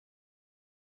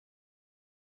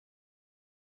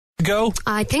Go?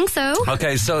 I think so.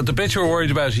 Okay, so the bit you're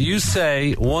worried about, you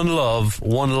say one love,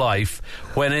 one life.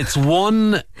 When it's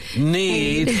one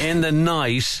need in the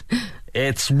night,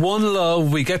 it's one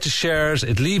love, we get to share it.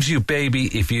 It leaves you baby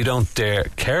if you don't dare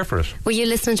care for it. Were you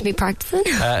listening to me practicing?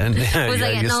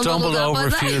 You stumbled over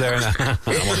a few there now.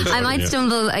 I might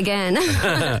stumble again.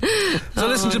 So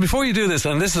listen, before you do this,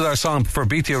 and this is our song for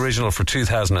Beat the Original for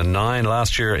 2009.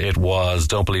 Last year it was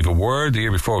Don't Believe a Word. The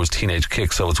year before it was Teenage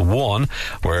Kick, so it's one.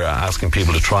 We're asking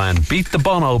people to try and beat the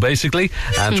Bono, basically,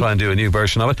 and try and do a new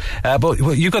version of it. But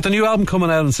you've got the new album coming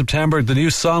out in September, the new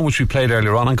song which we played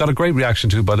earlier on, and got a great reaction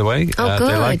to, by the way. Oh,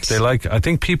 good. They like. I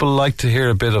think people like to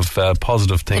hear a bit of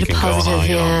positive thinking going on.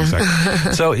 Yeah.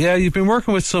 Exactly. So yeah, you've been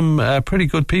working with some pretty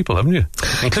good people, haven't you?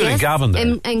 Including Gavin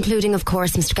there. Including, of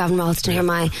course, Mr. Gavin Ralston here,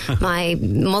 my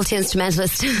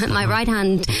multi-instrumentalist, my right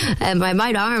hand, my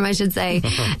right arm, I should say.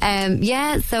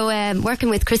 So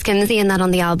working with Chris Kinsey and that on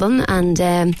the album, and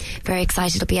very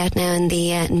excited it'll be out now in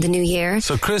the new year.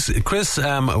 So Chris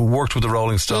worked with the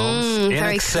Rolling Stones in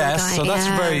excess. Cool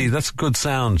guy, so that's good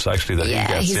sound actually that he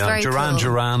gets. He's very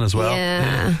Duran as well.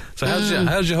 Yeah. So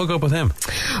how did you hook up with him?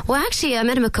 Well, actually, I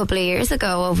met him a couple of years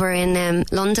ago over in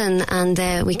London,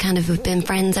 and we kind of have been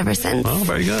friends ever since. Oh,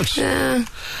 very good. Yeah.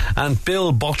 And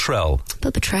Bill Bottrell.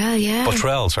 Bill Bottrell, yeah.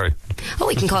 Bottrell, sorry. Oh,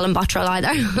 we can call him Bottrell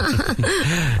either.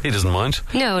 He doesn't mind.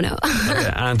 No.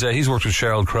 Okay. And he's worked with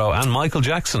Sheryl Crow and Michael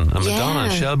Jackson and Madonna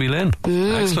and Shelby Lynn.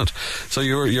 Excellent. So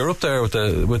you're up there with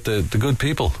the good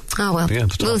people. Oh well, yeah,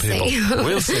 we'll see.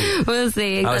 We'll see. We'll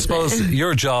see. And I suppose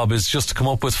your job is just to come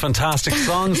up with fantastic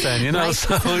songs then, you know, Right.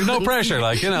 so no pressure,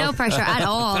 like, you know. No pressure at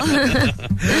all.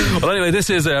 Well, anyway, this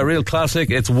is a real classic.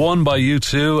 It's One by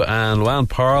U2, and Luan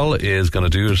Parle is going to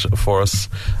do it for us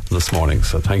this morning.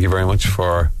 So thank you very much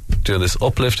for doing this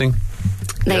uplifting.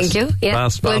 Thank you. Yeah,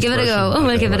 we'll give it a go. Okay,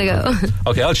 we'll give it a go.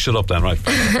 Okay, I'll shut up then, right?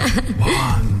 1,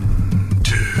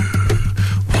 2,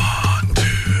 1, 2,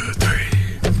 3.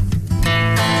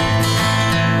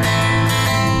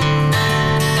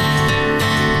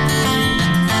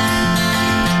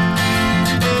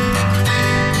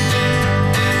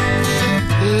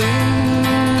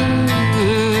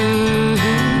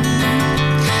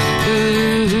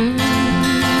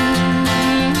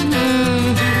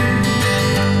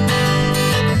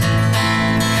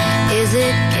 Is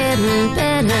it getting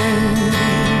better?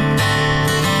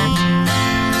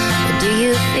 Or do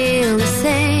you feel the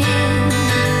same?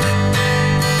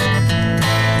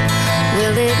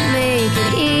 Will it make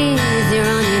it easier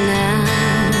on you now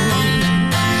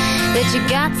that you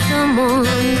got someone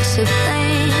to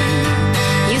blame?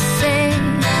 You say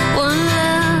one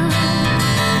love,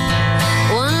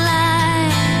 one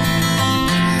life,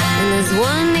 and there's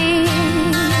one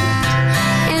need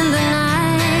in the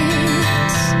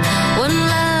night. One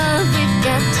love, we've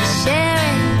got to share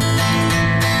it.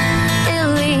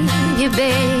 It'll leave you,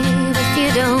 babe, if you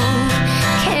don't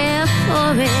care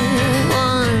for it.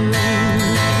 One.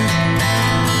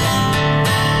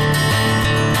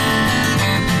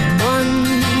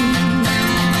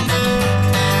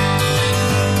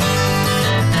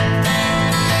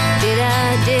 Did I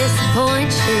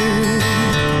disappoint you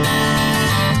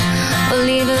or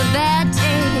leave a bad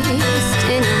taste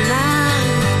in your mouth?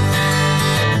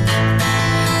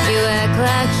 You act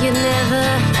like you never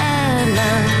had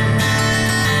love,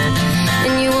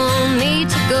 and you want me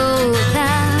to go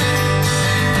without.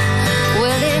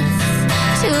 Well, it's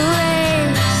too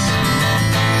late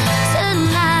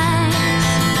tonight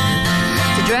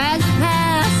to drag the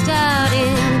past out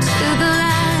into the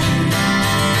light.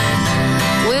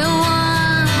 We're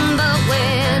one, but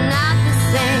we're not the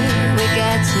same. We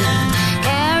got to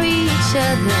carry each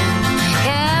other,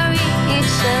 carry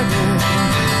each other.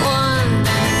 One.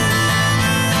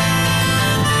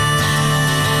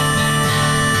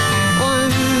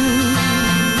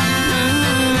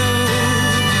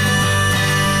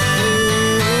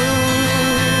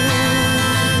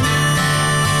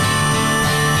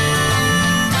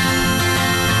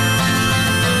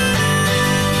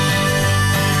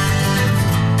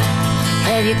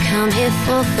 Have you come here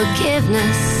for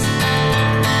forgiveness?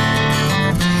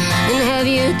 And have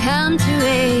you come to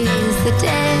raise the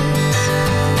dead?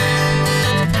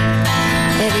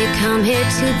 Have you come here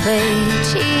to play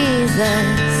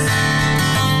Jesus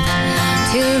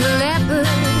to the lepers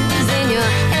in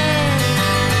your head?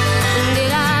 And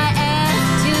did I ask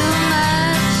too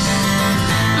much,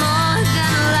 more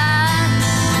than a lot?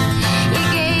 You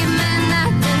gave me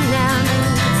nothing, now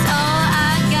that's all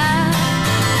I got.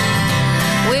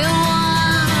 We're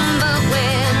one, but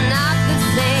we're not the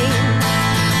same.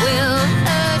 We'll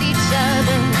hurt each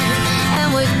other, and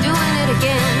we're doing it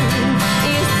again.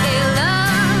 You say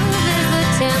love is a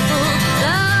temple,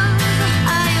 love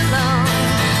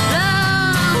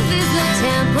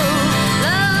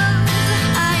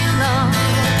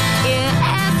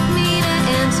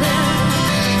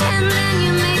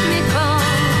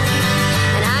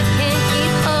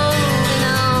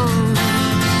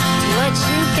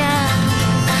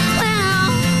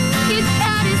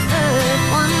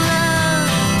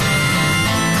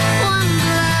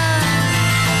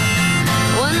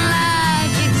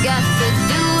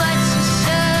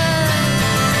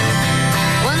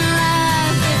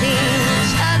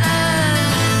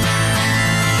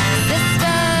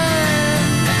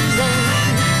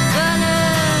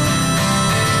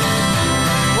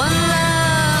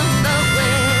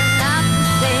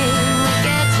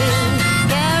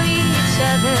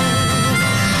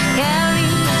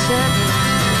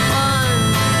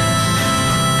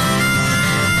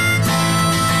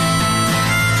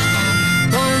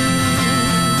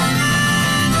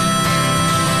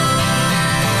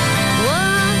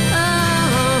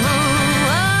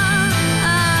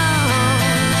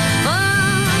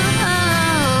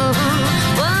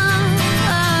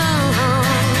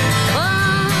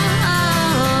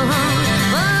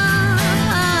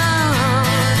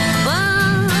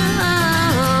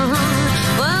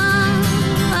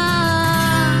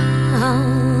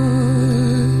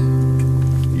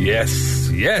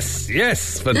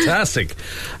Yes, fantastic.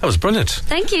 That was brilliant.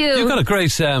 Thank you. You've got a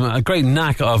great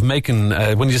knack of making,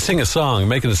 when you sing a song,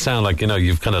 making it sound like,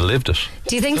 you've kind of lived it.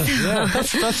 Do you think so? Yeah,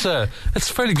 that's a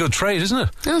fairly good trait, isn't it?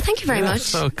 Oh, thank you very much.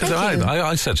 So, because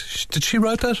I said, did she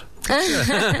write that? Well,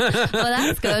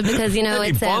 that's good because Maybe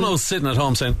it's Bono's sitting at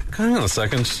home saying, hang on a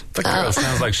second, that girl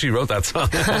sounds like she wrote that song.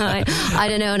 I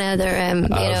don't know now. They're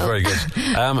That's very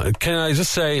good. Can I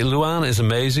just say, Luan is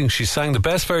amazing. She sang the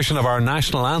best version of our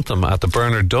national anthem at the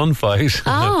Bernard Dunn fight.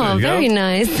 Oh, very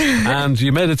nice. And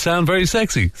you made it sound very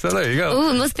sexy. So there you go.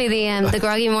 Oh, it must be the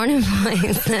groggy morning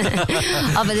voice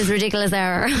of this ridiculous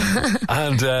hour.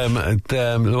 And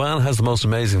Luan has the most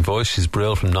amazing voice. She's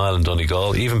Brill from Niall and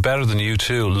Donegal. Even better than you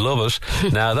two. Love it.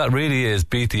 Now that really is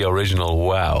beat the original.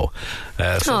 Wow.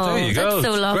 So there you go.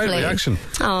 That's so lovely. Great reaction.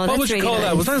 Oh, what would you really call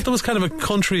nice. that? That was kind of a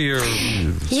country or...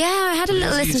 Yeah, I had a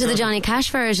little listen to the Johnny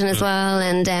Cash version as well,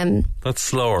 and that's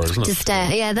slower, isn't it? Just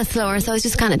that's slower. So I was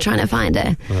just kind of trying to find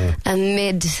a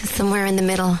mid, somewhere in the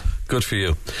middle. Good for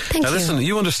you. Thank you. Listen,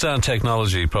 you understand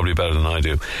technology probably better than I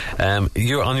do.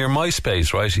 You're on your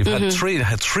MySpace, right? You've had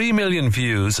 3 million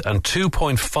views and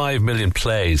 2.5 million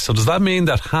plays. So does that mean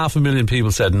that 500,000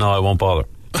 people said, no, I won't bother?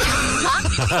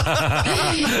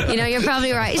 You're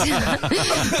probably right.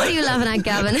 What are you laughing at,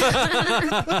 Gavin?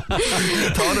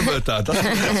 Thought about that. That's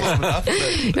what I'm laughing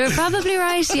at. You're probably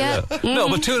right, yeah. No,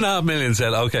 but 2.5 million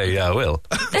said, okay, yeah, I will.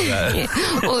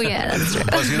 Oh, yeah, that's true.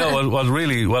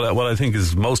 But what I think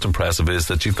is most impressive is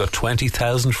that you've got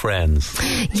 20,000 friends.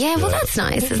 Yeah, well, that's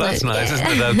nice, isn't it? That's nice, isn't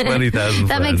it? That 20,000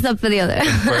 That friends. makes up for the other.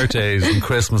 And birthdays and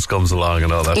Christmas comes along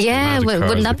and all that. Yeah,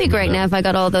 wouldn't that be great now if I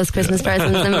got all those Christmas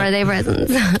presents and birthday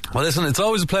presents? Well, listen, it's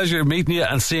always a pleasure meeting you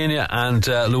and seeing you. And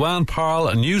Luan Parle,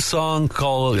 a new song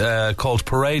called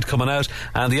Parade coming out.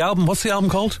 And the album, what's the album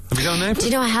called? Have you got a name for it? Do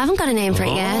you know, I haven't got a name for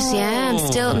it yet. Yeah, I'm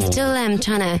still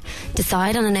trying to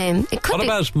decide on a name. It could What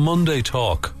about Monday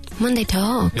Talk? Monday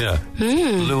Talk. Yeah.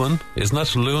 Luan, isn't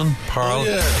that Luan Parle?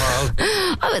 Yeah. Parle?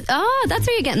 Oh, that's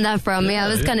where you're getting that from. Yeah, I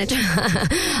was kind of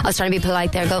I was trying to be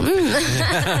polite there. Go.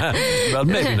 Well,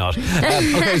 maybe not.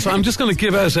 Okay, so I'm just going to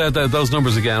give out those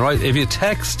numbers again, right? If you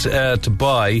text to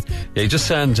buy, you just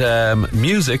send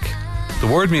music, the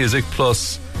word music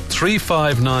plus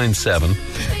 3597.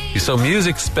 So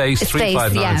music space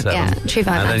 3597. Yeah,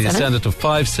 3597. And then you send it to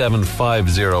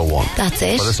 57501. That's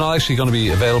it. But it's not actually going to be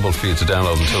available for you to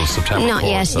download until September 4th. Not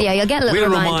yet. So you'll get a little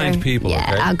reminder. We'll remind people.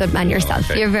 Yeah, okay? good man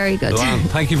yourself. Okay. You're very good. Luan,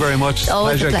 thank you very much.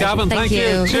 Always Pleasure. a pleasure. Gavin, thank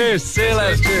you. Cheers. See you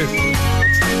later. Cheers.